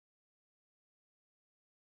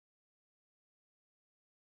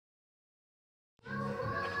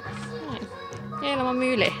varmaan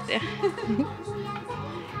myy lehteä.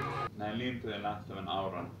 Näin lintujen lähtevän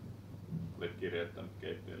auran olit kirjoittanut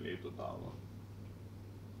keittiön liitutauluun.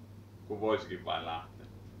 Kun voisikin vain lähteä.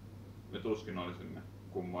 Me tuskin olisimme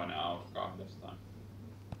kummoinen aura kahdestaan.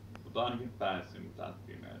 Mutta ainakin pääsimme täältä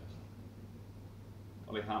pimeydestä.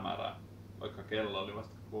 Oli hämärää, vaikka kello oli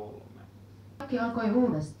vasta 3. Kaikki alkoi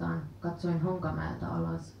uudestaan, katsoin Honkamäeltä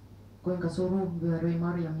alas, kuinka suru vyöryi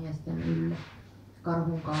marjamiesten ylle,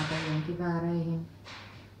 karhunkaapelien kivääreihin,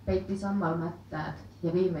 peitti sammalmättäät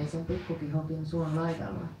ja viimeisen pikkukihokin suon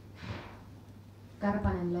laidalla.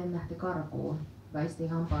 Kärpänen lennähti karkuun, väisti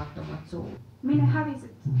hampaattomat suut. Minne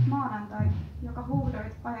hävisit maanantai, joka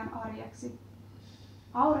huuhdoit ajan arjeksi?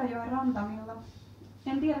 Aurajoen rantamilla.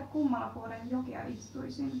 En tiedä kummalla puolen jokea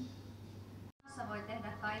istuisin. Tässä voi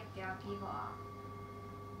tehdä kaikkea kivaa.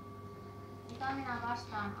 Mitä minä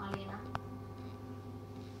vastaan, Alina?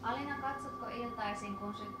 Alina, katsotko iltaisin,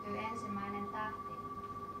 kun syttyy ensimmäinen tähti?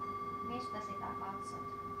 Mistä sitä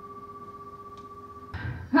katsot?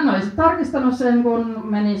 Hän olisi tarkistanut sen, kun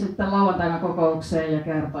meni sitten lauantaina kokoukseen ja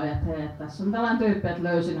kertoi, että hei, tässä on tällainen tyyppi, että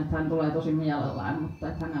löysin, että hän tulee tosi mielellään, mutta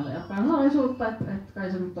että hänellä ei ole kansallisuutta, että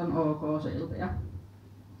kai se nyt on ok silti. Ja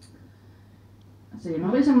siinä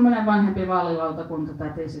oli semmoinen vanhempi vaalilautakunta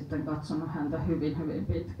täti sitten katsonut häntä hyvin, hyvin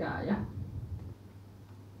pitkään ja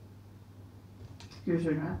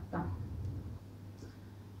kysynyt, että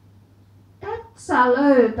et sä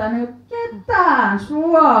löytänyt ketään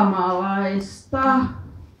suomalaista?